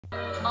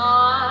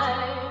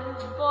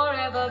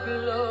are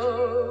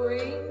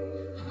blowing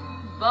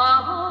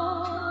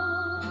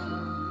bubbles,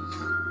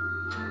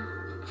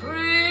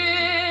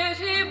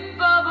 pretty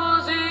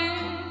bubbles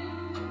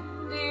in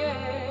the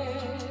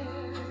air.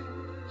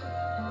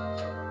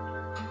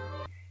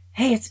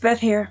 Hey, it's Beth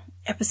here,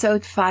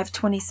 episode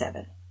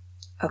 527.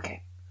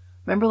 Okay,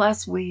 remember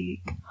last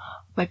week,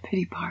 my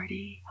pity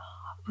party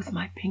with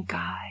my pink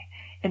eye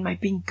and my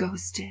being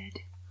ghosted?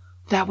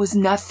 That was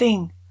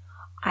nothing.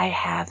 I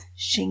have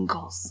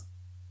shingles.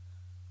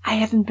 I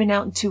haven't been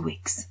out in 2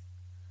 weeks.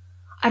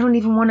 I don't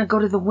even want to go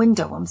to the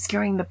window. I'm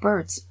scaring the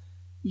birds.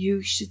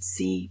 You should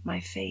see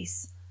my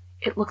face.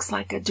 It looks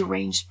like a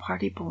deranged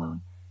party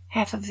balloon.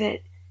 Half of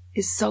it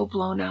is so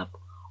blown up,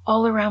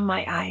 all around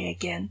my eye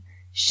again.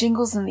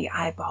 Shingles in the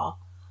eyeball.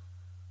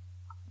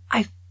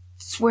 I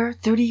swear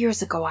 30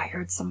 years ago I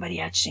heard somebody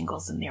had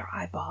shingles in their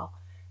eyeball,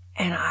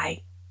 and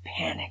I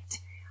panicked.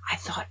 I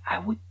thought I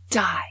would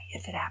die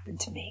if it happened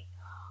to me.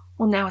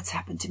 Well, now it's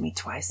happened to me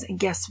twice, and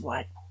guess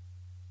what?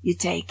 You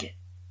take it.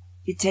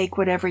 You take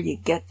whatever you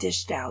get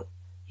dished out.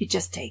 You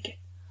just take it.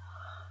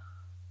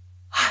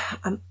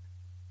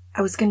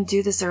 I was going to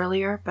do this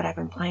earlier, but I've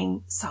been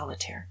playing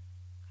solitaire.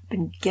 I've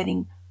been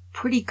getting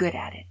pretty good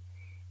at it.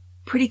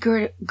 Pretty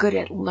good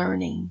at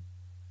learning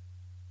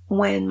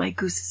when my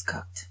goose is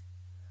cooked.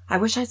 I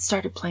wish I'd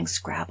started playing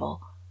Scrabble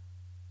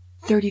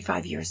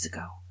 35 years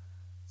ago,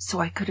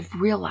 so I could have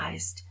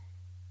realized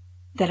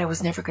that I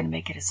was never going to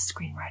make it as a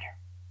screenwriter.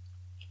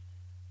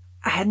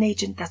 I had an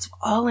agent. That's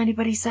all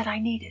anybody said I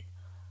needed.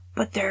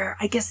 But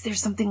I guess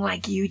there's something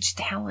like huge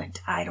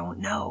talent. I don't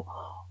know.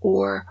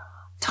 Or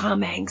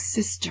Tom Hanks'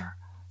 sister.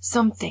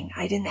 Something.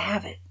 I didn't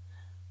have it.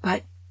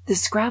 But the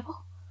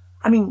Scrabble?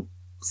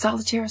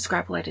 Solitaire,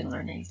 Scrabble, I didn't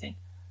learn anything.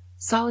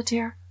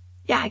 Solitaire?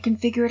 Yeah, I can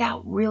figure it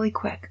out really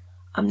quick.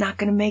 I'm not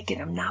going to make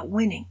it. I'm not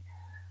winning.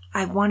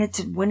 I wanted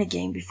to win a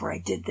game before I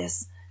did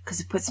this because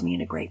it puts me in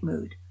a great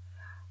mood.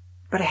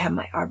 But I have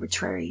my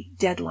arbitrary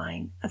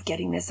deadline of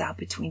getting this out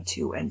between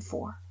 2 and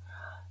 4.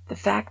 The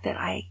fact that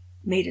I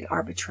made it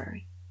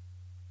arbitrary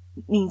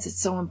means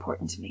it's so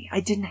important to me.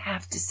 I didn't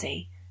have to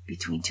say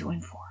between 2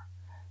 and 4.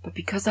 But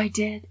because I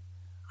did,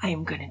 I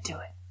am going to do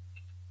it.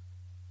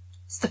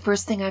 It's the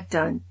first thing I've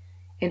done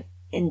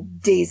in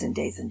days and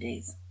days and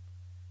days.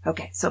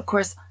 Okay, so of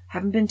course,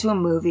 haven't been to a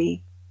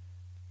movie.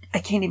 I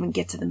can't even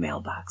get to the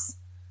mailbox.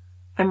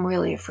 I'm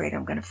really afraid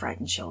I'm going to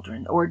frighten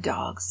children or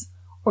dogs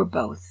or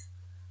both.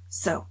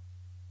 So,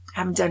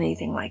 haven't done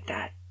anything like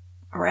that.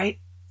 All right?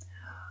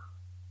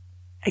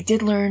 I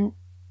did learn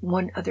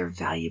one other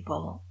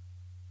valuable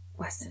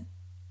lesson.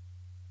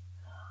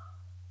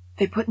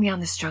 They put me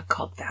on this drug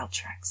called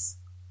Valtrex.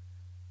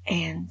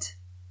 And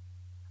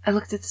I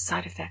looked at the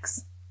side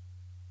effects.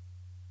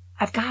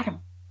 I've got them.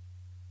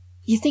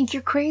 You think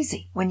you're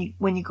crazy when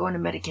you go on a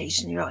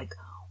medication. You're like,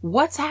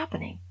 what's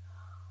happening?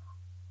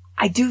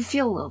 I do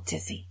feel a little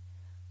dizzy.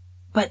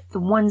 But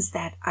the ones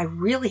that I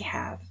really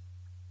have,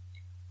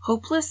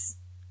 hopeless,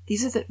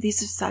 these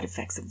are side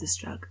effects of this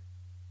drug.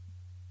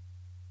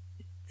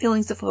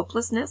 Feelings of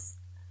hopelessness,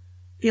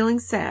 feeling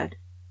sad,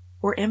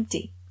 or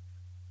empty.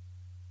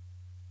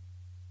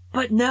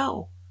 But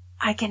no,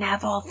 I can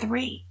have all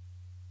three.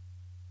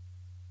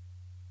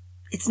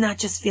 It's not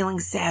just feeling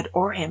sad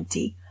or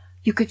empty.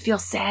 You could feel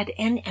sad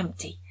and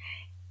empty.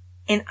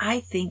 And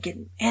I think,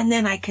 and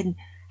then I can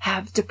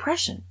have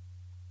depression,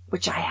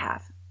 which I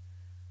have.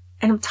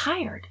 And I'm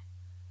tired.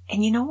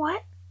 And you know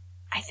what?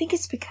 I think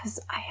it's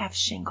because I have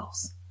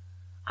shingles.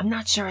 I'm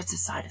not sure it's a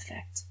side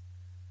effect.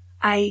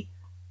 I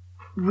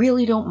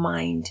really don't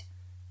mind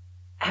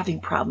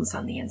having problems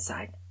on the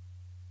inside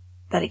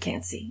that I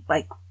can't see,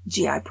 like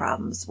GI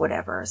problems,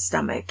 whatever,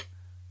 stomach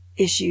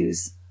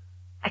issues.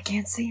 I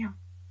can't see them.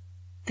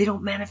 They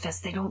don't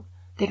manifest. They don't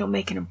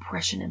make an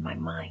impression in my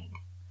mind.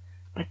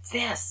 But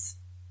this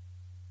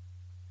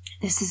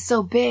is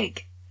so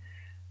big.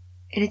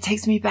 And it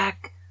takes me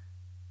back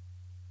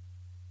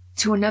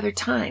to another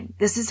time.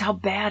 This is how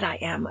bad I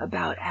am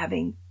about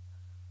having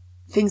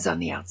things on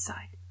the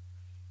outside.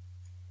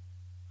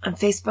 On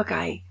Facebook,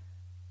 I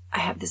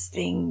have this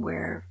thing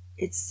where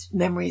it's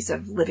memories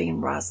of living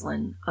in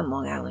Roslyn on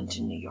Long Island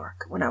in New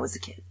York when I was a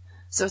kid.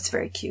 So it's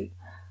very cute.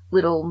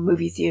 Little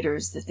movie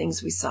theaters, the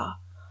things we saw.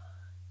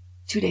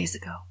 2 days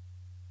ago,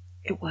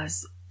 it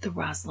was the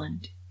Roslyn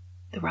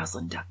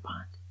Duck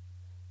Pond.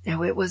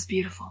 Now, it was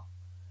beautiful.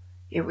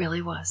 It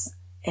really was.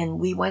 And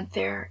we went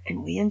there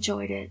and we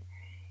enjoyed it.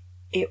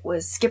 It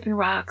was skipping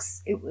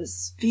rocks. It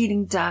was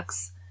feeding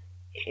ducks.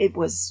 It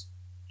was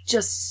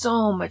just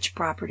so much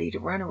property to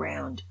run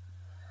around.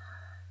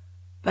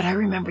 But I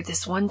remember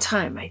this one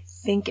time, I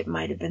think it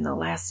might have been the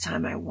last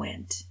time I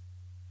went,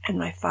 and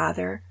my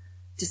father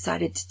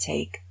decided to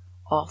take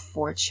all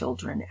 4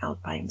 children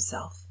out by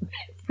himself.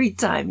 Every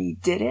time he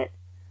did it,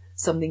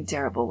 something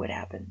terrible would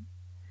happen.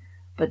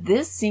 But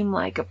this seemed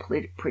like a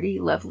pretty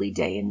lovely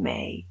day in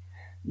May.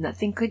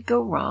 Nothing could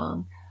go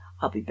wrong.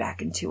 I'll be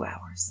back in 2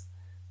 hours.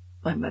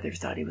 My mother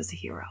thought he was a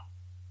hero.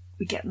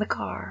 We get in the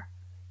car.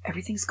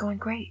 Everything's going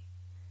great.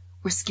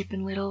 We're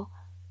skipping little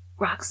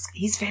rocks.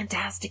 He's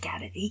fantastic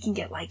at it. He can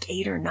get like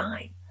 8 or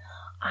 9.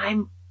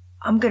 I'm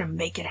going to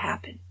make it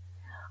happen.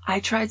 I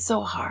tried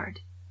so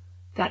hard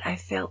that I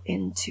fell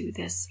into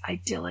this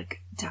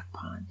idyllic duck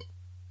pond.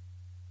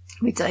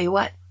 Let me tell you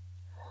what.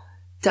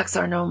 Ducks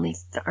are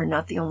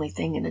not the only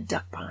thing in a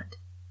duck pond.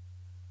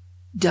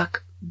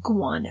 Duck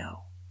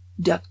guano.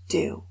 Duck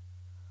dew.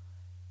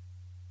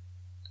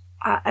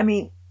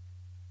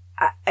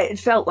 It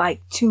felt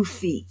like 2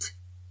 feet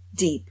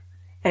deep.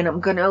 And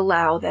I'm going to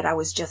allow that I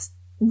was just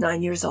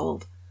 9 years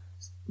old.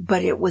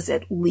 But it was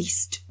at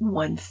least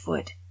 1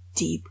 foot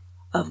deep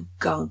of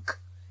gunk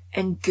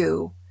and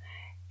goo.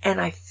 And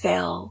I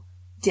fell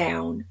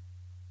down.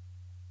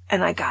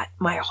 And I got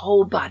my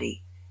whole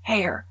body,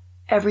 hair,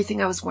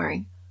 everything I was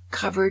wearing,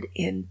 covered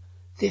in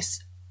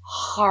this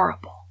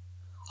horrible,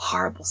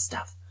 horrible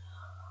stuff.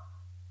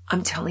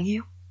 I'm telling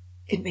you,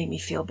 it made me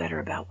feel better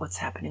about what's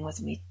happening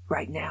with me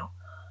right now.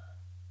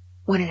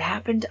 When it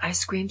happened, I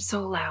screamed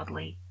so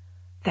loudly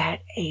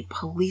that a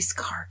police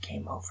car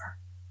came over.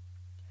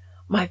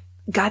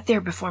 Got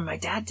there before my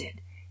dad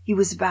did. He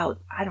was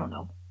about,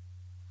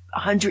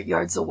 100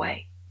 yards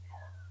away,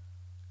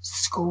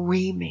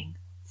 screaming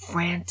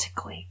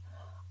frantically.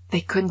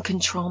 They couldn't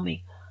control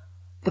me.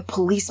 The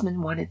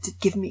policeman wanted to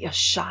give me a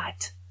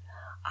shot.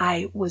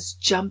 I was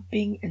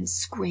jumping and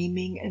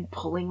screaming and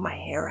pulling my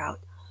hair out.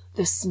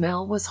 The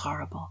smell was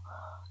horrible.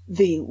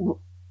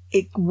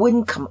 It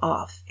wouldn't come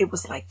off. It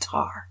was like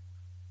tar.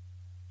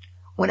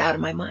 Went out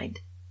of my mind.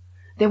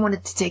 They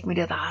wanted to take me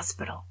to the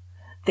hospital.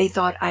 They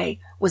thought I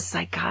was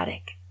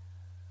psychotic.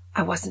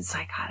 I wasn't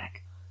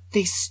psychotic.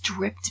 They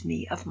stripped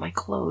me of my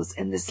clothes,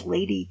 and this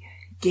lady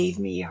gave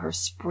me her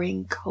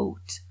spring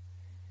coat.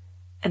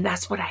 And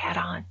that's what I had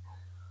on.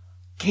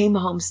 Came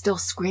home still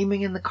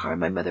screaming in the car.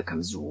 My mother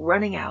comes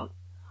running out,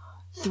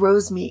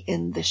 throws me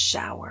in the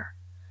shower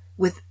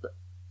with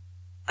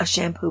a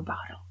shampoo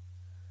bottle.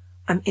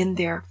 I'm in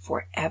there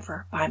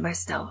forever by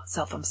myself.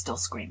 I'm still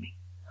screaming.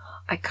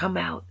 I come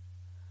out.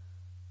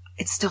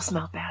 It still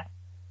smelled bad.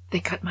 They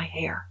cut my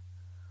hair.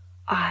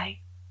 I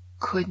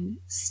couldn't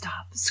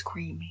stop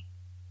screaming.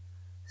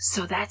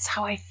 So that's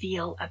how I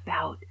feel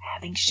about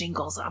having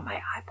shingles on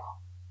my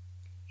eyeball.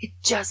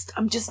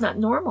 I'm just not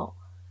normal.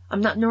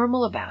 I'm not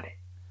normal about it.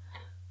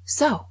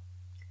 So,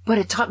 but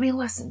it taught me a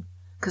lesson,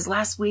 because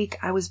last week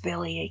I was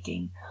belly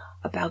aching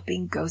about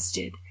being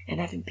ghosted and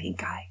having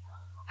pink eye.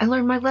 I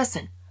learned my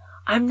lesson.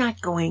 I'm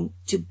not going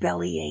to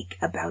belly ache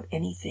about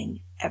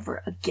anything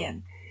ever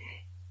again.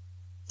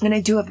 And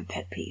I do have a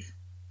pet peeve.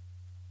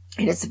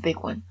 And it's a big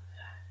one.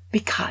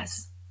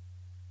 Because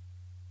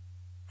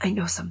I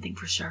know something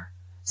for sure.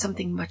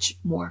 Something much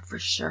more for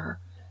sure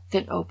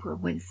than Oprah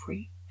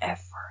Winfrey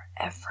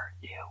ever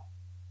knew.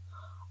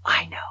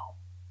 I know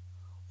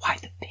why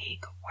the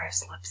pig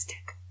wears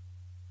lipstick.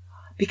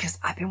 Because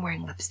I've been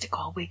wearing lipstick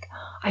all week.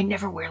 I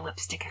never wear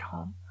lipstick at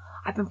home.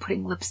 I've been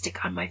putting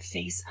lipstick on my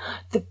face.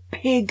 The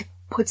pig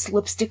puts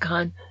lipstick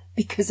on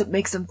because it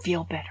makes him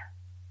feel better.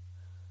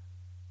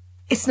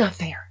 It's not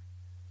fair.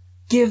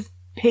 Give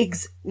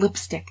pigs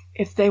lipstick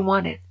if they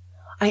want it.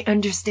 I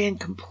understand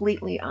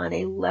completely on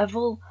a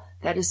level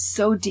that is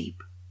so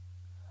deep.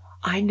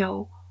 I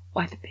know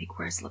why the pig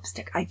wears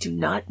lipstick. I do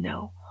not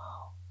know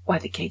why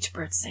the caged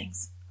bird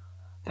sings.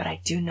 But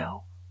I do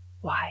know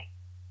why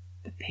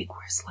the pig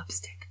wears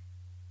lipstick.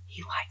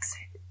 He likes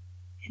it.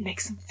 It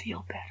makes him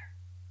feel better.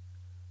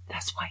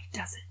 That's why he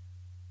does it.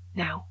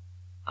 Now,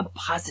 I'm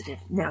positive.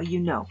 Now you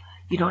know.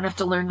 You don't have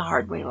to learn the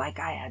hard way like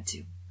I had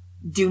to.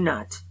 Do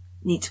not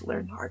need to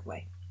learn the hard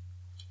way.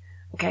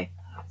 Okay?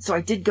 So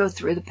I did go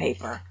through the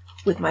paper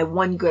with my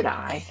one good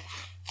eye.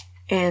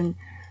 And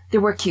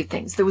there were cute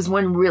things. There was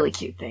one really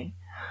cute thing.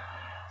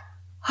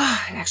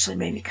 It actually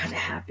made me kind of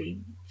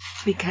happy.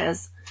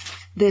 Because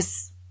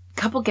this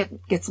couple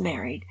gets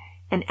married.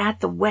 And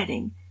at the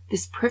wedding,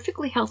 this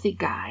perfectly healthy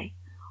guy,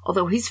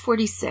 although he's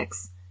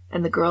 46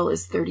 and the girl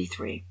is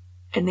 33.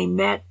 And they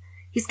met.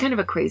 He's kind of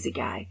a crazy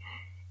guy.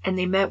 And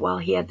they met while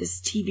he had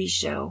this TV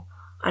show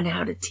on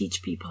how to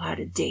teach people how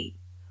to date.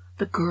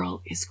 The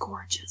girl is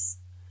gorgeous.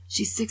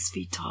 She's 6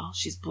 feet tall.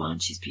 She's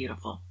blonde. She's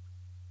beautiful.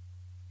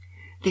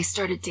 They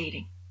started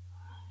dating.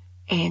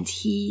 And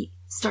he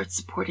starts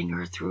supporting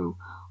her through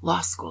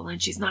law school.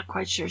 And she's not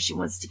quite sure she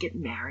wants to get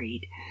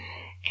married.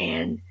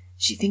 And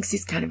she thinks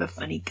he's kind of a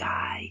funny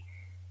guy.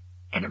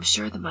 And I'm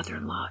sure the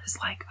mother-in-law is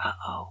like,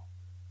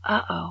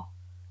 uh-oh.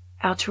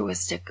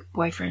 Altruistic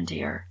boyfriend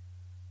here.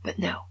 But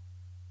no.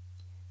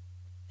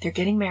 They're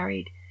getting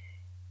married.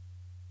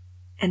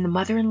 And the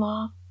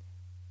mother-in-law,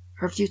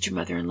 her future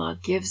mother-in-law,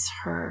 gives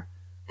her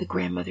the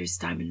grandmother's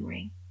diamond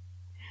ring.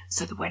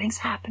 So the wedding's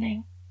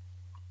happening.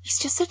 He's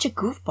just such a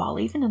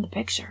goofball, even in the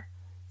picture.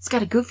 He's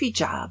got a goofy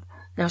job.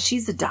 Now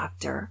she's a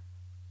doctor.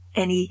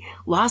 And he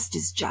lost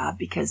his job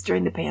because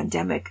during the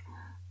pandemic,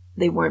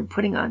 they weren't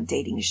putting on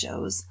dating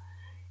shows.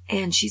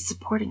 And she's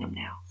supporting him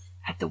now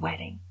at the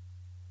wedding.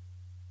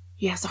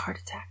 He has a heart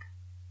attack.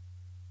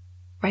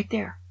 Right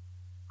there.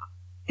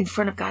 In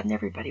front of God and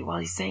everybody while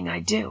he's saying, I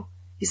do.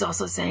 He's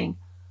also saying,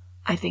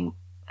 I think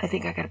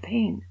I got a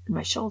pain in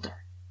my shoulder.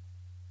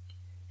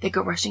 They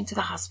go rushing to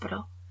the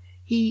hospital.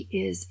 He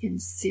is in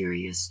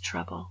serious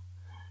trouble.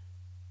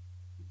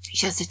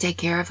 She has to take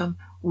care of him,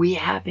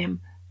 rehab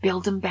him,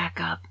 build him back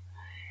up.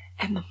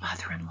 And the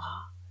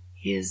mother-in-law,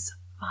 his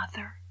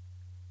mother,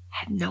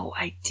 had no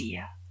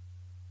idea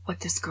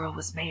what this girl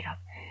was made of.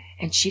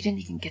 And she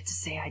didn't even get to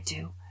say I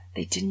do.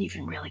 They didn't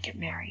even really get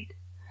married.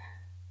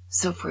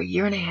 So for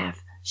 1.5 years,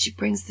 she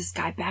brings this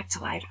guy back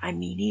to life. I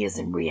mean, he is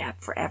in rehab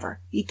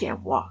forever. He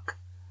can't walk.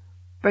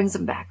 Brings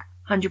him back,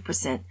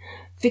 100%.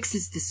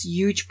 Fixes this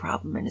huge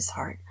problem in his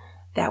heart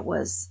that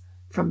was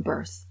from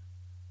birth.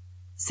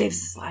 Saves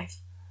his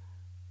life.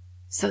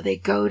 So they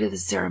go to the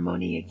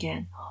ceremony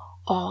again.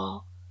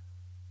 All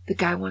the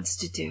guy wants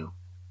to do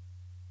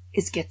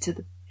is get to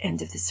the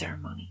end of the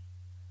ceremony.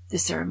 The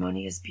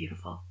ceremony is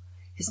beautiful.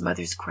 His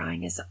mother's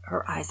crying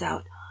her eyes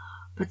out.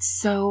 But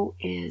so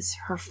is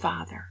her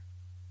father,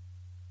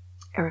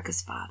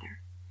 Erica's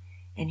father.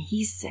 And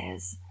he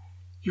says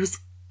he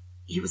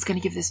was going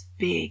to give this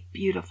big,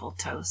 beautiful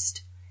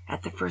toast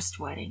at the first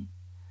wedding.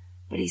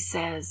 But he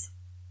says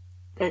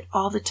that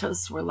all the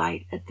toasts were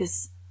light at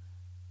this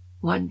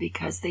one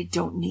because they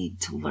don't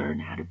need to learn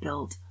how to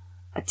build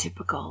a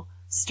typical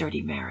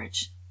sturdy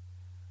marriage.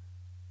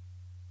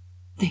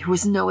 There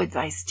was no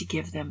advice to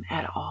give them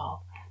at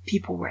all.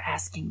 People were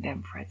asking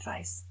them for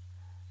advice.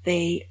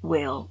 They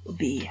will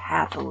be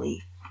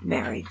happily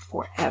married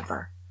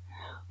forever.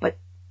 But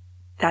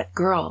that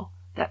girl,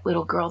 that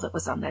little girl that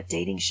was on that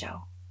dating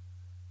show,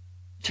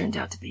 turned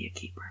out to be a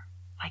keeper.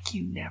 Like,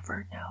 you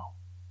never know.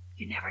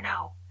 You never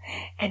know.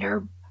 And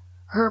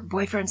her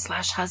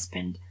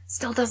boyfriend/husband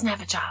still doesn't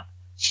have a job.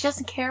 She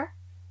doesn't care.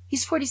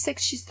 He's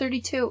 46, she's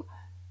 32.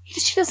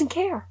 She doesn't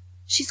care.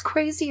 She's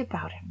crazy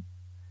about him.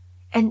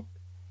 And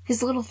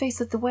his little face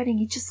at the wedding,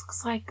 he just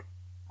looks like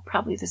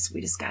probably the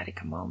sweetest guy to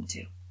come home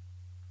to.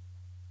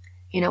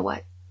 You know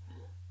what?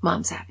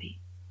 Mom's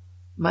happy.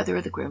 Mother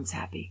of the groom's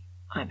happy.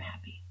 I'm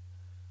happy.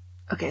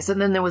 Okay, so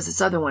then there was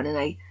this other one, and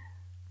I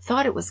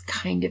thought it was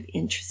kind of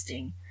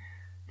interesting.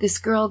 This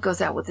girl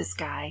goes out with this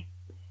guy,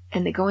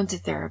 and they go into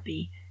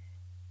therapy,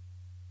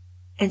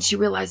 and she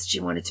realized she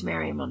wanted to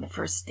marry him on the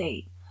first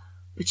date.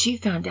 But she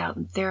found out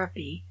in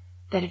therapy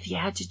that if you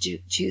had to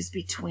choose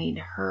between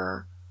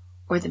her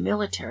or the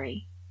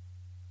military,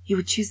 you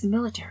would choose the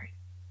military.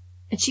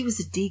 And she was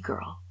a D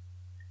girl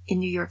in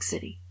New York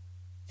City,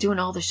 doing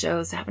all the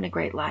shows, having a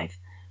great life.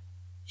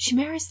 She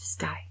marries this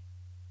guy.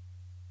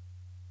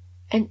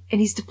 And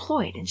he's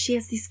deployed, and she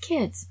has these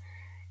kids.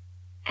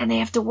 And they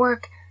have to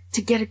work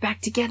to get it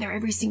back together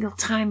every single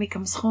time he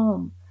comes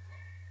home.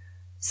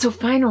 So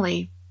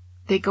finally,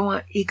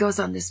 he goes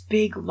on this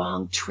big,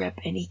 long trip,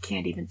 and he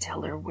can't even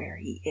tell her where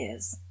he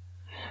is.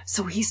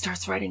 So he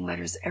starts writing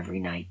letters every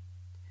night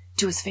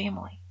to his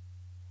family.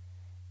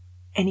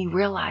 And he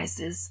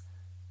realizes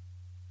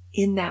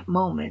in that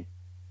moment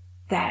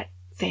that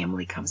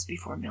family comes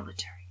before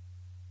military.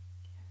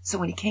 So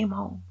when he came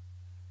home,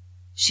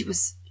 she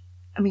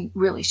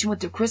went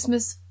through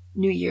Christmas,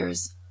 New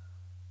Year's,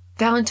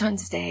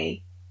 Valentine's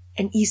Day,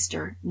 and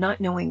Easter,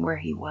 not knowing where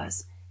he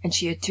was. And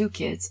she had 2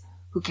 kids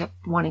who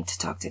kept wanting to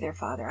talk to their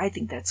father. I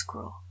think that's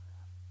cruel.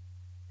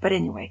 But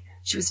anyway,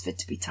 she was fit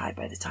to be tied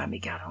by the time he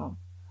got home.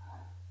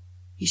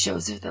 He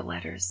shows her the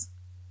letters.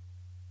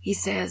 He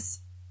says,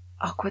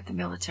 I'll quit the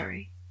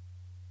military.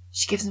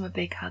 She gives him a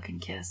big hug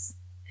and kiss.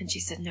 And she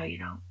said, no, you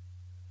don't.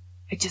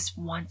 I just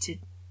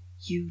wanted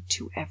you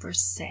to ever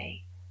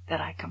say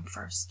that I come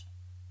first.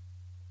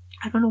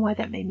 I don't know why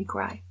that made me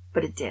cry,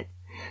 but it did.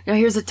 Now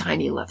here's a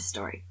tiny love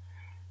story.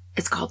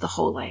 It's called The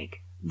Whole Egg.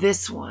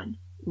 This one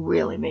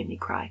really made me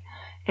cry.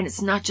 And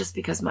it's not just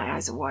because my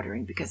eyes are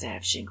watering because I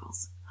have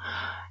shingles.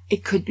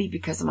 It could be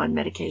because I'm on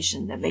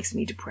medication that makes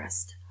me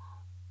depressed.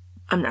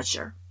 I'm not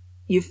sure.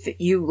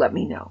 You let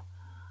me know.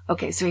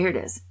 Okay, so here it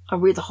is. I'll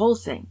read the whole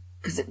thing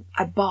because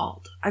I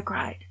bawled. I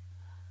cried.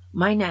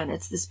 My Nana,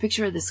 it's this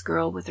picture of this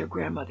girl with her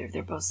grandmother.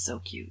 They're both so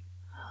cute.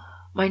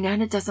 My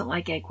Nana doesn't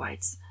like egg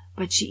whites,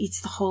 but she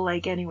eats the whole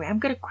egg anyway. I'm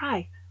going to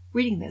cry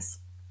reading this.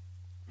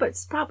 But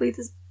it's probably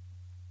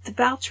the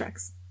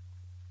Valtrex.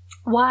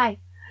 Why?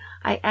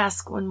 I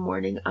asked one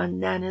morning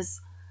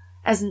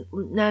as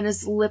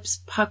Nana's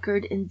lips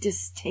puckered in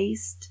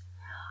distaste.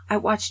 I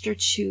watched her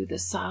chew the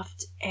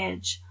soft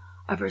edge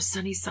of her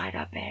sunny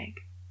side-up egg.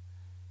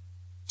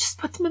 Just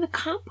put them in the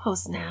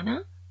compost,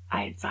 Nana,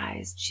 I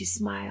advised. She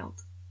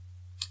smiled.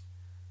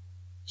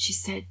 She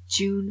said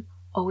June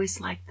always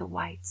liked the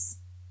whites.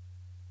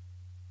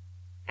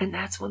 And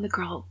that's when the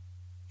girl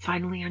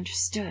finally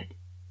understood.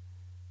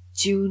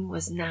 June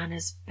was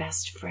Nana's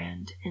best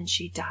friend, and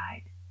she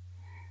died.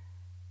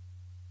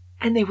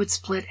 And they would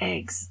split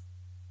eggs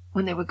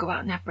when they would go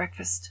out and have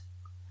breakfast.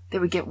 They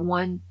would get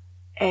one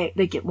egg,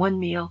 they'd get one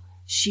meal,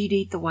 she'd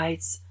eat the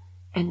whites,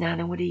 and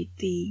Nana would eat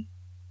the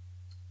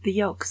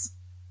yolks.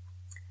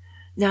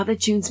 Now that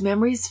June's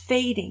memory is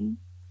fading,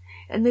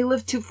 and they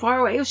live too far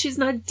away, she's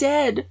not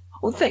dead.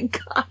 Oh, thank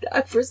God.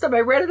 The first time I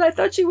read it, I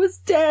thought she was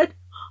dead.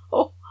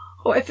 Oh,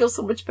 I feel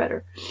so much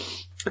better.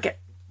 Okay.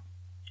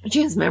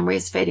 June's memory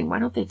is fading. Why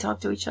don't they talk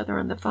to each other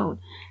on the phone?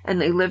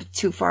 And they live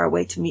too far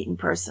away to meet in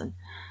person.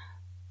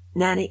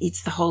 Nana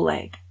eats the whole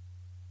leg.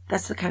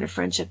 That's the kind of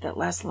friendship that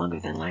lasts longer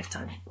than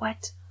lifetime.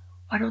 What?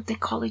 Why don't they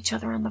call each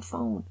other on the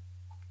phone?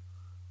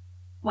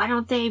 Why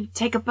don't they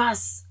take a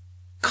bus,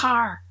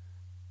 car,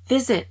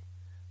 visit?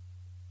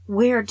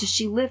 Where does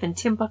she live? In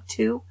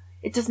Timbuktu?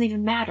 It doesn't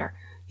even matter.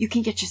 You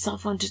can get your cell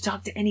phone to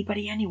talk to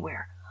anybody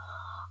anywhere.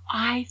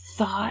 I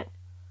thought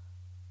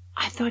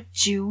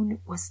June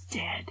was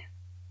dead.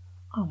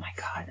 Oh my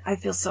God.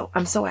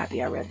 I'm so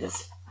happy I read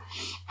this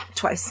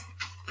twice.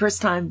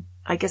 First time,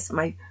 I guess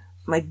my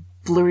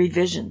blurry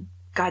vision.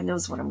 God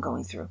knows what I'm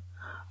going through.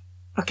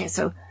 Okay,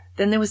 so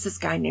then there was this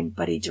guy named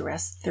Buddy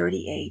Duress,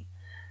 38.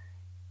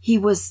 He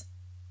was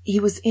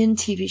in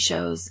TV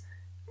shows,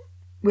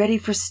 ready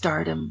for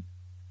stardom,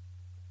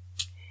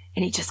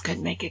 and he just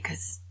couldn't make it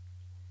because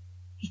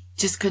he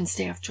just couldn't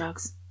stay off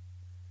drugs.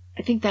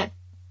 I think I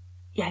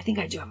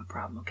do have a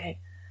problem, okay?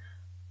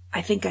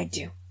 I think I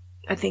do.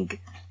 But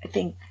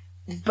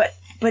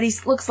he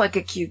looks like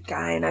a cute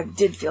guy, and I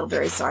did feel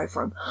very sorry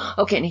for him.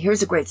 Okay, and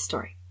here's a great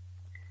story.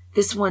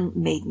 This one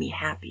made me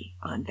happy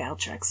on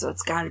Valtrex, so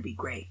it's got to be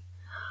great.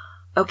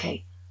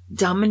 Okay,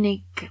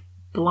 Dominique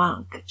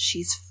Blanc,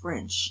 she's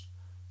French,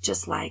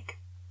 just like,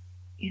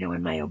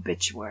 in my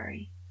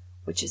obituary,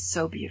 which is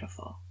so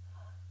beautiful.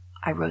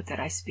 I wrote that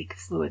I speak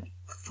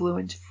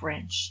fluent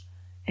French,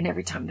 and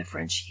every time the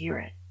French hear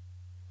it,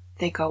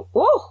 they go,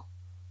 "Oh,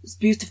 it's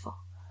beautiful,"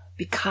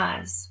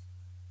 because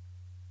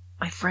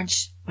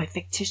my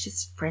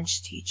fictitious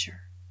French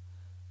teacher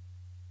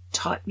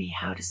taught me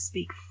how to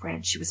speak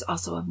French. She was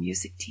also a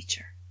music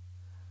teacher.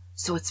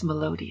 So it's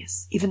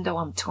melodious, even though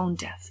I'm tone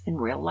deaf in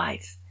real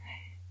life.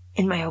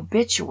 In my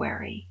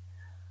obituary,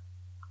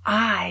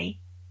 I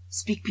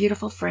speak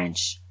beautiful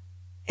French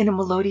in a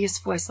melodious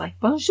voice like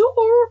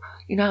bonjour.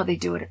 You know how they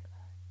do it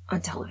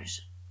on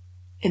television,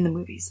 in the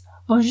movies.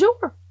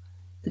 Bonjour.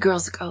 The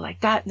girls go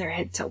like that and their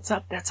head tilts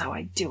up. That's how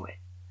I do it.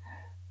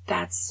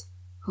 That's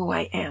who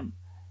I am.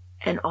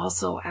 And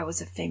also, I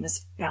was a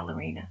famous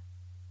ballerina.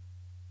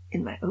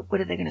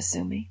 What are they going to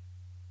sue me?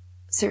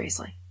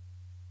 Seriously.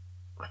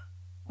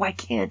 Why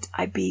can't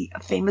I be a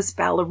famous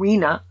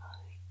ballerina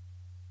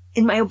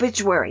in my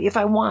obituary if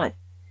I want?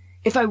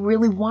 If I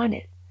really want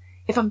it.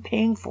 If I'm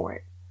paying for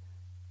it.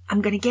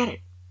 I'm going to get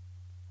it.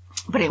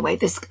 But anyway,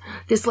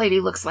 this lady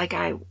looks like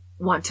I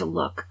want to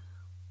look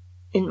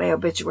in my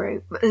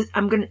obituary.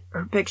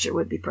 Her picture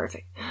would be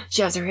perfect.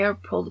 She has her hair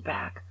pulled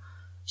back.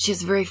 She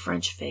has a very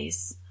French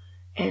face.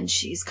 And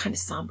she's kind of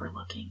somber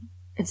looking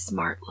and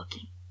smart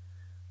looking.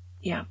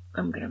 Yeah,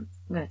 I'm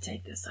gonna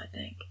take this, I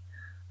think.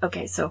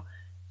 Okay, so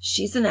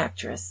she's an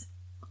actress,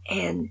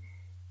 and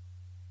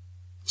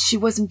she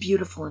wasn't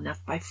beautiful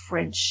enough by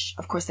French.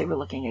 Of course, they were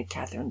looking at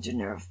Catherine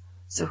Deneuve,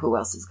 so who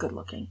else is good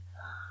looking?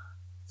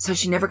 So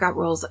she never got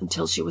roles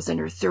until she was in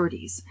her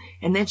 30s,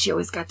 and then she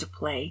always got to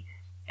play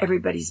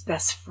everybody's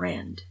best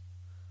friend.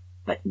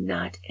 But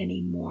not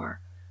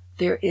anymore.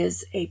 There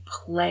is a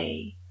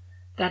play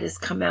that has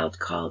come out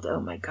called, oh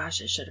my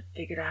gosh, I should have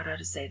figured out how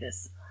to say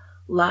this,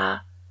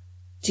 La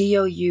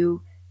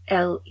Douleur.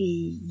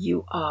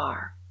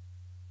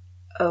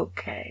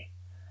 Okay.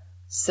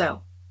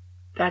 So,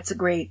 that's a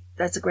great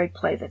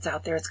play that's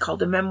out there. It's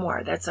called a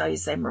memoir. That's how you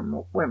say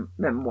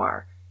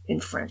memoir in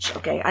French.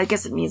 Okay. I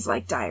guess it means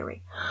like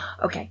diary.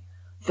 Okay.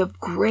 The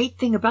great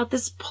thing about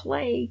this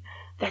play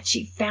that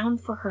she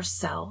found for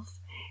herself,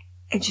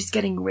 and she's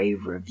getting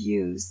rave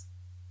reviews,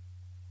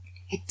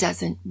 it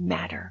doesn't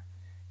matter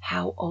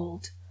how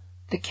old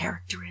the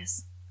character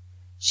is.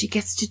 She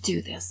gets to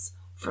do this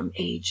from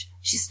age.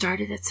 She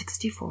started at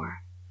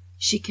 64.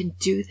 She can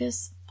do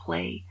this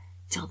play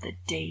till the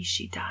day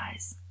she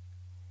dies.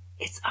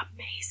 It's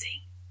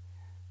amazing.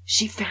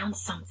 She found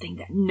something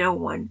that no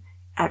one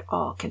at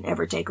all can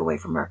ever take away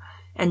from her,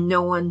 and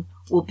no one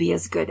will be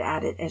as good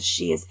at it as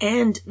she is.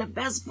 And the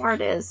best part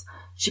is,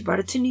 she brought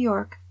it to New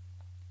York,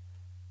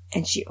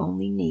 and she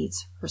only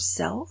needs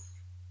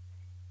herself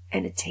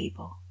and a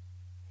table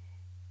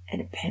and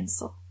a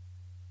pencil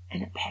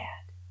and a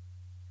pad.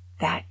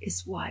 That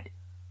is what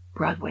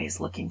Broadway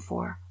is looking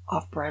for,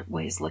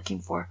 off-Broadway is looking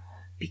for,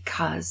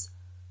 because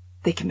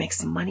they can make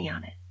some money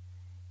on it.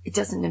 It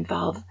doesn't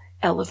involve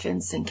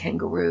elephants and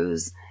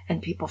kangaroos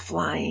and people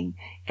flying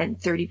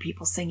and 30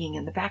 people singing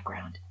in the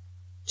background.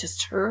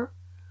 Just her,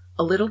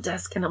 a little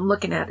desk, and I'm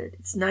looking at it.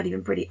 It's not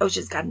even pretty. Oh,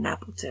 she's got an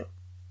apple too.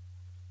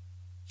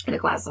 And a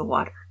glass of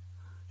water.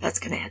 That's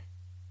going to add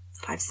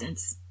 5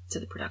 cents to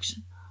the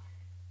production.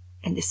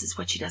 And this is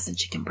what she does, and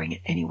she can bring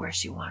it anywhere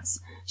she wants.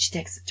 She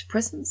takes it to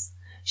prisons.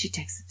 She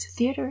takes it to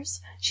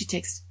theaters. She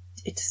takes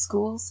it to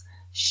schools.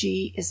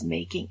 She is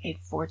making a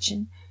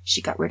fortune.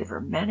 She got rid of her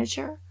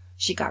manager.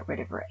 She got rid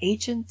of her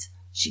agent.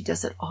 She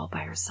does it all by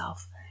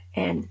herself.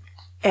 And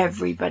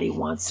everybody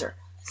wants her.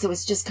 So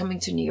it's just coming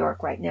to New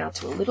York right now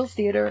to a little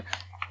theater,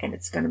 and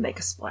it's going to make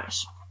a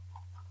splash.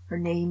 Her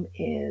name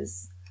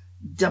is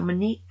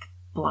Dominique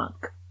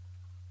Blanc.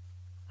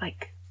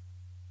 Like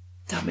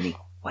Dominique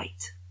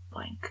White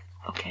Blanc.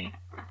 Okay?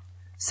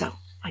 So,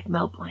 like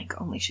Mel Blanc,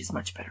 only she's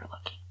much better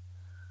looking.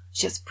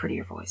 She has a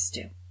prettier voice,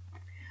 too.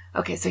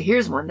 Okay, so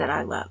here's one that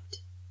I loved.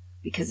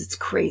 because it's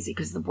crazy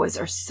because the boys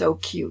are so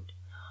cute.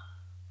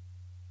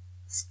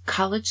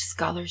 College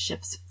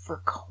scholarships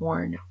for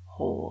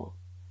cornhole.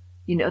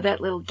 You know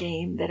that little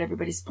game that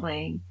everybody's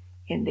playing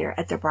in there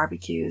at their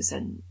barbecues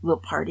and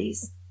little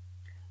parties?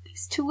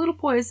 These two little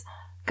boys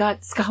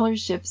got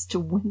scholarships to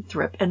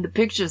Winthrop, and the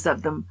pictures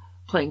of them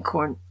playing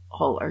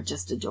cornhole are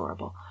just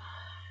adorable.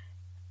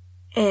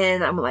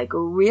 And I'm like,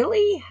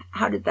 really?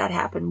 How did that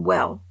happen?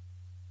 Well,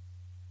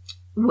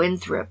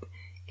 Winthrop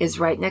is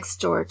right next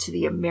door to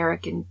the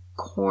American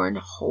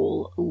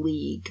Cornhole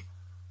League,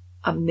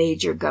 a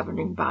major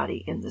governing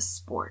body in the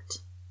sport.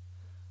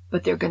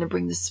 But they're going to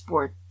bring the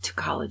sport to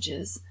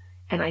colleges,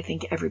 and I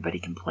think everybody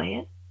can play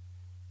it.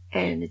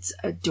 And it's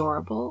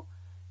adorable.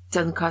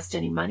 Doesn't cost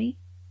any money.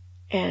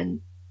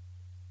 And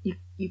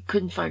you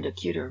couldn't find a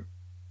cuter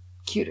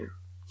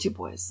two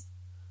boys.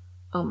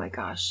 Oh my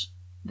gosh.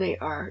 They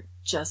are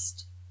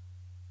just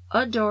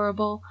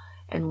adorable.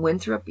 And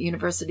Winthrop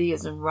University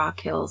is in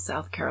Rock Hill,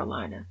 South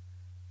Carolina.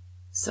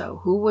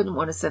 So who wouldn't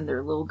want to send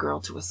their little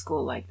girl to a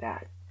school like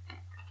that?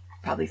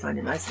 Probably find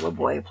a nice little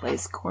boy who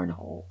plays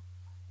cornhole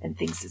and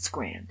thinks it's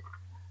grand.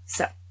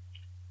 So,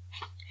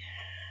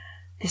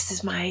 this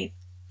is my,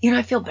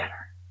 I feel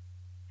better.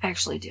 I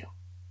actually do.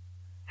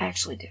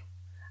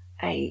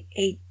 I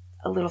ate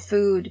a little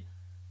food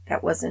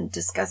that wasn't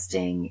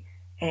disgusting,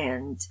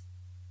 and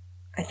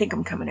I think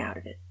I'm coming out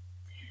of it.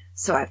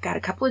 So I've got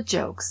a couple of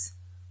jokes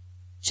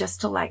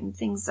just to lighten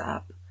things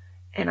up,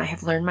 and I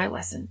have learned my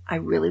lesson. I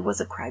really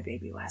was a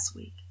crybaby last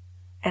week,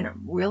 and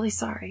I'm really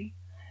sorry,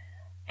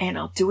 and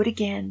I'll do it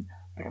again,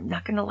 but I'm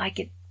not going to like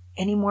it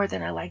any more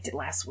than I liked it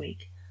last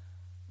week.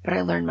 But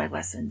I learned my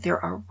lesson.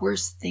 There are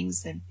worse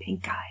things than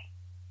pink eye.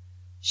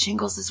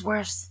 Shingles is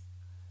worse.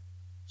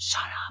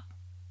 Shut up.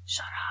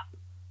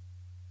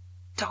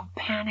 Don't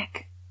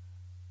panic.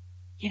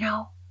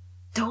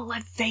 Don't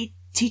let fate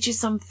teach you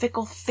some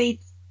fickle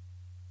fate,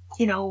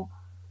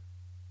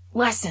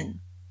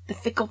 lesson. The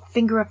Fickle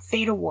Finger of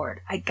Fate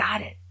Award. I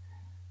got it.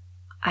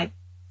 I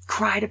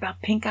cried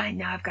about pink eye.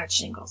 Now I've got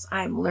shingles.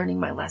 I'm learning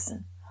my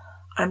lesson.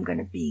 I'm going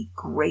to be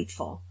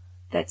grateful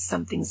that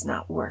something's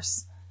not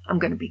worse. I'm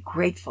going to be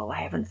grateful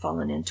I haven't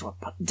fallen into a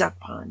duck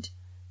pond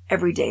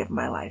every day of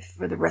my life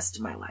for the rest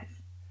of my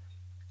life.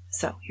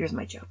 So here's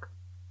my joke.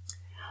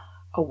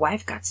 A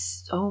wife got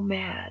so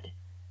mad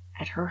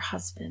at her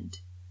husband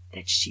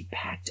that she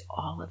packed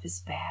all of his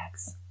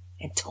bags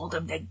and told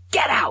him to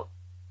get out.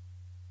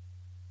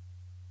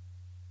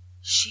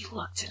 She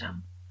looked at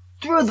him,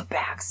 threw the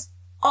bags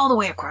all the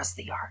way across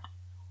the yard.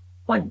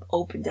 One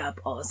opened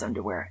up all his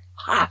underwear.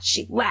 Ha!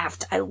 She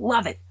laughed. I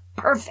love it.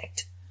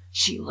 Perfect.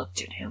 She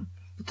looked at him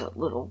with a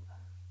little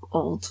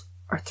old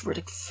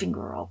arthritic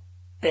finger all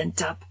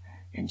bent up,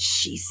 and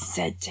she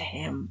said to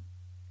him,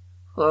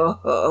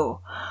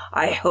 "Oh,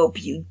 I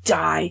hope you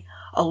die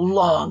a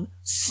long,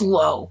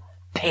 slow,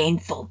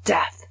 painful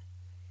death."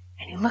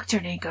 And he looked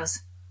at her and he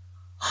goes,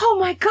 "Oh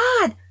my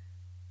God,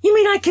 you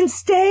mean I can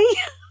stay?"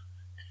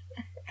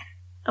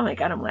 Oh my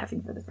God, I'm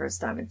laughing for the first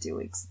time in 2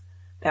 weeks.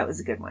 That was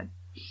a good one.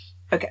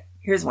 Okay,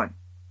 here's one.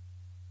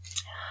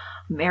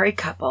 A married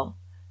couple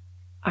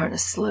are on a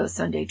slow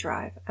Sunday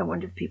drive. I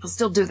wonder if people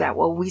still do that.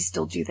 Well, we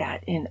still do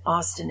that in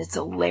Austin. It's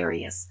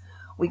hilarious.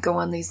 We go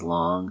on these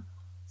long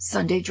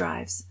Sunday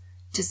drives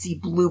to see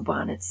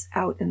bluebonnets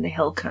out in the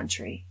hill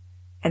country,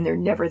 and they're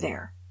never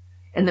there.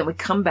 And then we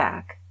come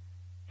back,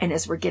 and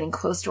as we're getting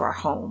close to our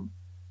home,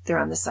 they're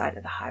on the side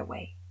of the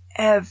highway.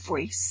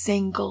 Every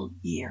single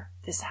year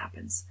this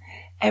happens.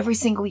 Every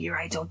single year.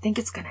 I don't think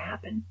it's going to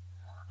happen.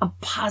 I'm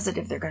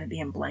positive they're going to be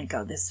in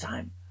Blanco this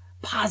time.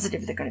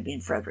 Positive they're going to be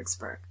in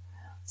Fredericksburg.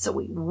 So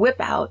we whip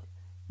out,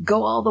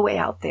 go all the way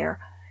out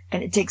there,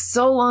 and it takes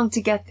so long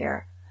to get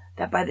there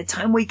that by the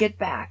time we get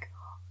back,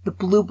 the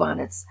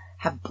bluebonnets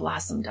have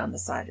blossomed on the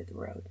side of the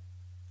road.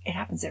 It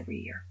happens every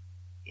year.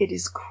 It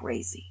is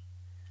crazy.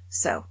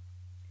 So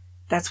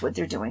that's what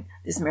they're doing.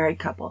 This married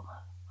couple,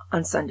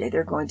 on Sunday,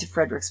 they're going to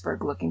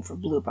Fredericksburg looking for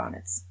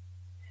bluebonnets.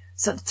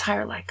 So the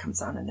tire light comes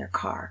on in their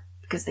car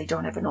because they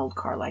don't have an old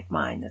car like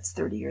mine that's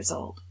 30 years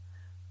old.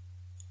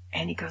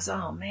 And he goes,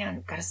 "Oh man,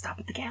 I've got to stop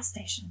at the gas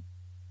station."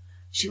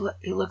 He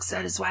looks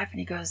at his wife and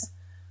he goes,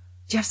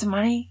 "Do you have some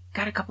money?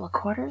 Got a couple of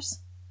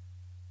quarters?"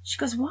 She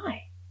goes,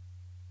 "Why?"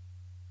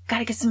 "Got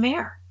to get some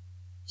air."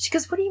 She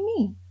goes, "What do you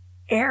mean?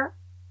 Air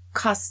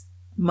costs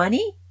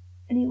money?"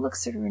 And he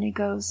looks at her and he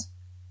goes,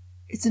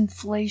 "It's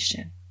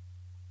inflation."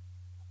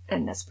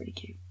 And that's pretty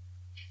cute.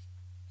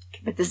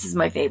 But this is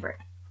my favorite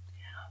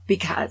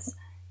because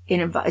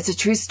it's a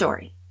true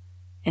story,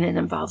 and it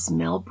involves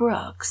Mel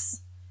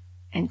Brooks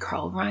and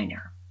Carl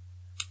Reiner.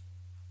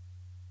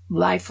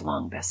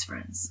 Lifelong best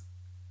friends.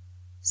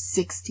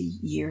 60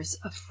 years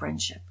of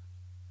friendship.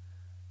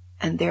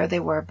 And there they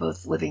were,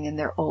 both living in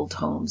their old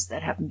homes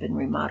that haven't been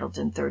remodeled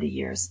in 30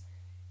 years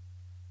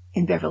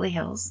in Beverly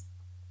Hills,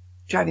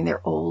 driving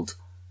their old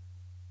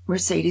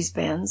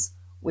Mercedes-Benz,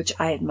 which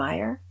I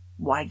admire.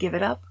 Why give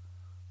it up?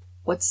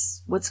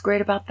 What's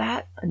great about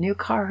that? A new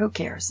car, who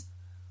cares?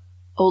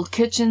 Old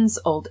kitchens,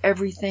 old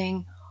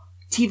everything,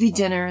 TV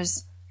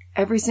dinners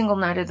every single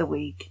night of the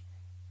week.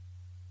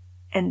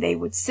 And they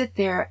would sit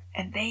there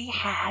and they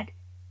had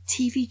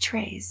TV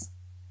trays.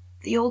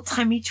 The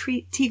old-timey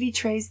TV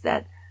trays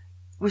that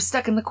were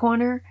stuck in the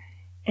corner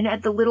and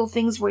had the little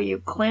things where you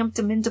clamped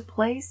them into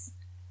place.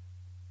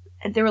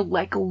 And they were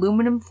like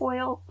aluminum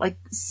foil, like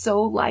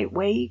so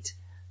lightweight.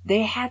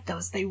 They had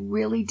those. They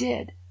really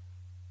did.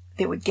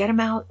 They would get them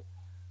out,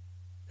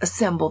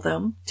 assemble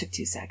them. Took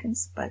 2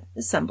 seconds, but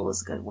assemble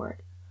is a good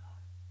word.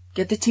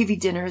 Get the TV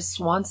dinners,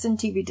 Swanson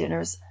TV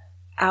dinners,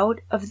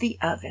 out of the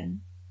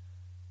oven.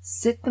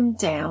 Sit them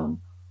down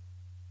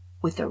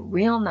with a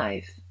real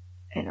knife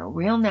and a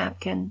real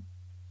napkin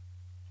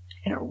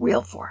and a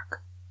real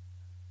fork.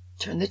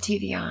 Turn the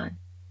TV on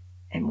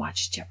and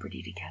watch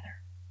Jeopardy together.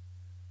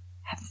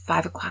 Have a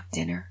 5 o'clock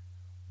dinner,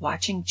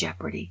 watching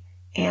Jeopardy,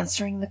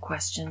 answering the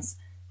questions.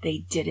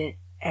 They did it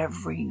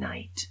every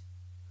night.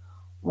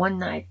 One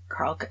night,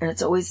 Carl, and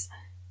it was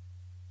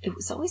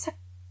always at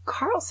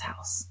Carl's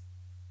house.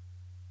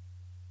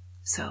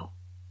 So,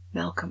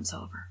 Mel comes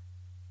over.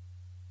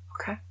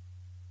 Okay?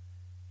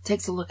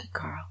 Takes a look at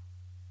Carl.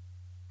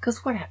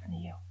 Goes, what happened to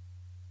you?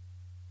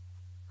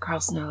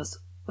 Carl's nose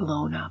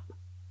blown up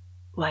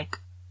like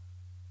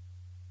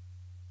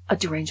a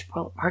deranged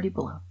party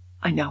balloon.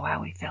 I know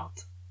how he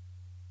felt.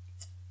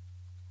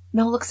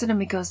 Mel looks at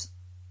him and goes,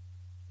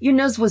 your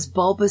nose was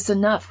bulbous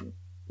enough.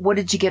 What,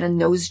 did you get a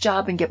nose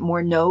job and get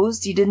more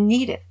nose? You didn't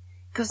need it.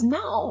 He goes,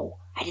 no,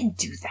 I didn't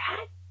do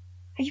that.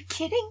 Are you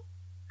kidding?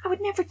 I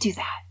would never do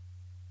that.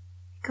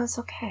 He goes,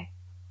 okay.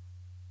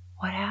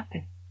 What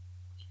happened?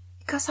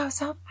 He goes, I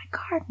was out in my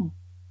garden.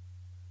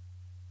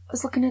 I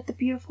was looking at the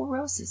beautiful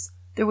roses.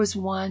 There was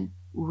one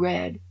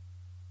red.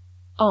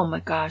 Oh my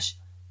gosh,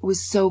 it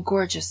was so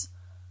gorgeous.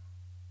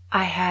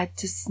 I had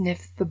to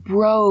sniff the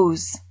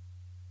brose.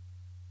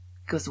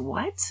 He goes,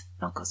 what?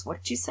 Mel goes,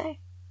 what did you say?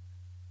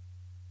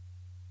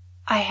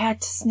 I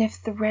had to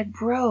sniff the red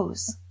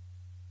brose.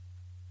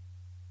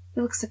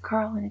 He looks at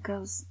Carl and he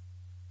goes,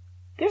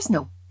 there's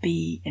no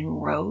bee in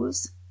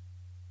rose.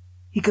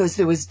 He goes,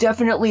 there was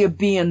definitely a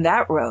bee in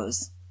that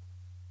rose.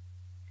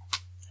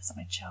 That's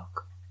my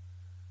joke.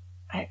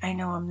 I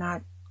know I'm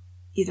not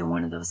either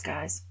one of those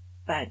guys,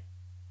 but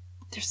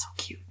they're so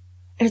cute.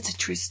 And it's a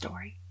true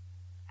story.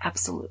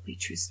 Absolutely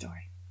true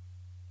story.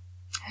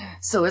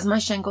 So is my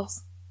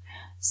shingles.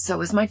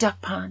 So is my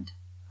duck pond,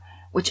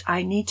 which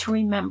I need to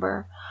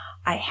remember.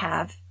 I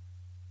have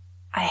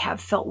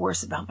felt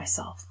worse about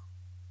myself.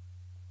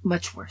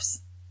 Much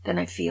worse than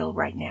I feel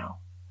right now.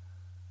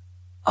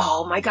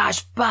 Oh my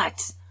gosh,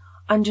 but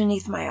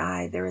underneath my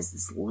eye, there is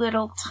this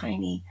little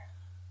tiny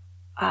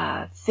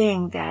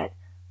thing that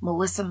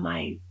Melissa,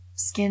 my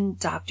skin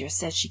doctor,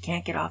 says she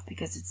can't get off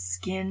because it's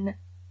skin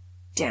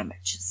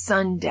damage,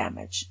 sun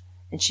damage,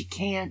 and she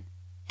can't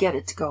get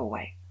it to go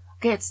away.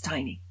 Okay, it's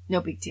tiny.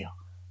 No big deal.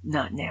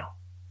 Not now.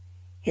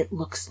 It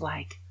looks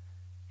like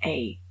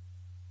a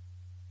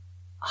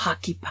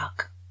hockey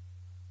puck.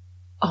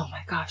 Oh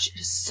my gosh,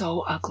 it is so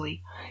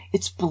ugly.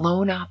 It's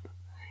blown up.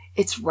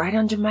 It's right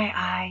under my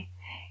eye.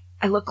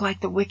 I look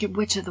like the Wicked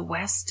Witch of the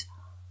West.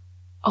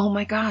 Oh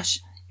my gosh.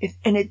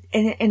 And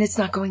it's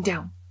not going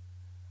down.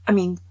 I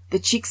mean, the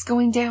cheek's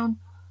going down,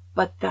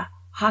 but the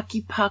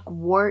hockey puck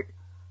wart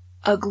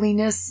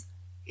ugliness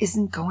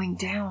isn't going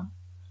down.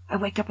 I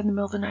wake up in the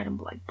middle of the night and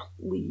I'm like,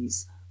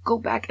 please go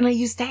back. And I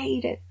used to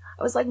hate it.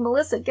 I was like,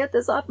 Melissa, get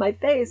this off my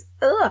face.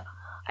 Ugh,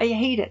 I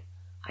hate it.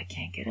 I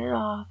can't get it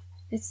off.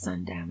 It's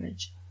sun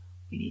damage.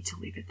 We need to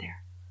leave it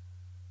there.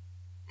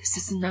 This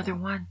is another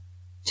one,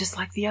 just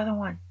like the other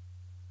one.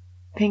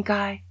 Pink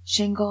eye,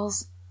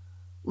 shingles,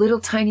 little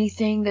tiny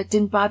thing that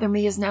didn't bother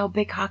me is now a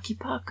big hockey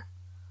puck.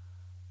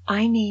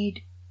 I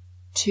need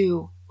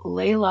to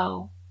lay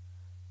low,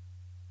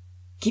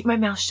 keep my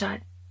mouth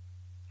shut,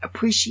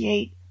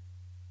 appreciate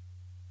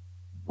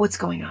what's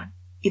going on,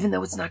 even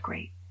though it's not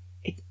great.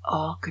 It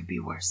all could be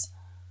worse.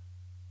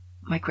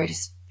 My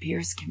greatest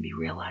fears can be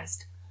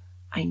realized.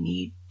 I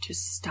need to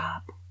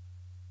stop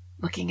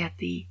looking at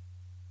the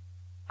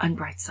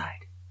unbright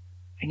side.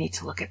 I need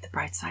to look at the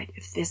bright side.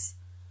 If this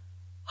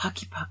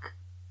hockey puck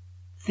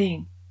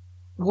thing,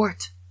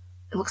 wart,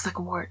 it looks like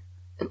a wart.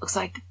 It looks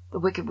like the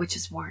Wicked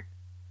Witch's wart.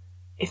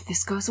 If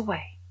this goes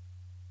away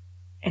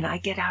and I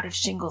get out of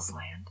shingles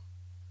land,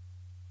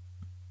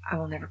 I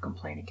will never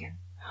complain again.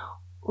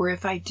 Or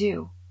if I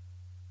do,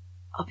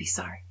 I'll be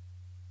sorry.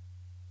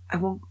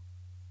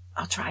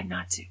 I'll try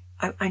not to.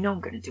 I know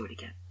I'm going to do it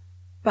again,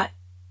 but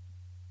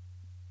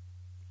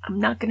I'm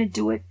not going to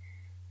do it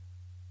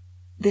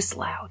this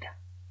loud.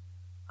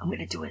 I'm going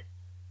to do it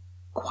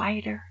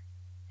quieter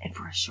and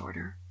for a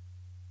shorter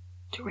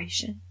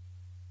duration.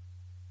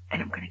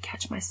 And I'm going to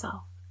catch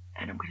myself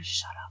and I'm going to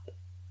shut up.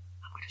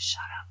 I'm going to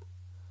shut up.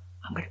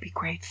 I'm going to be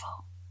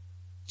grateful.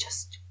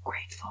 Just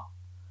grateful.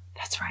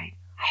 That's right.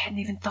 I hadn't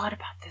even thought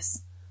about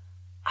this.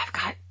 I've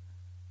got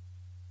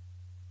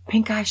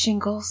pink eye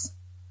shingles.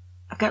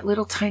 I've got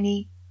little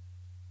tiny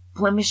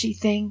blemishy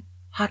thing,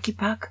 hockey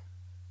puck.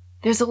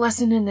 There's a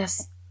lesson in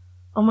this.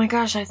 Oh my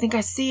gosh, I think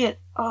I see it.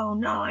 Oh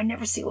no, I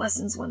never see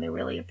lessons when they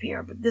really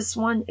appear, but this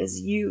one is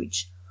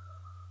huge.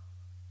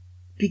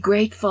 Be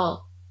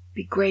grateful.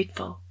 Be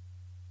grateful.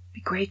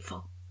 Be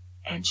grateful.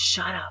 And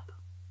shut up.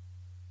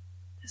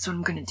 That's what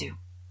I'm going to do.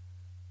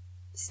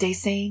 Stay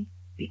sane,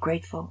 be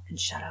grateful, and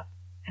shut up.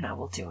 And I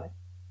will do it.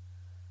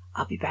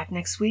 I'll be back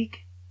next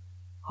week.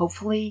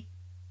 Hopefully,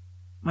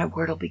 my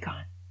word will be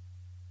gone.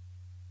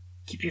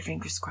 Keep your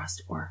fingers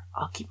crossed, or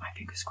I'll keep my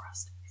fingers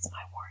crossed. It's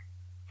my word.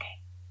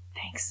 Okay.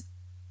 Thanks.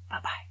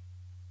 Bye-bye.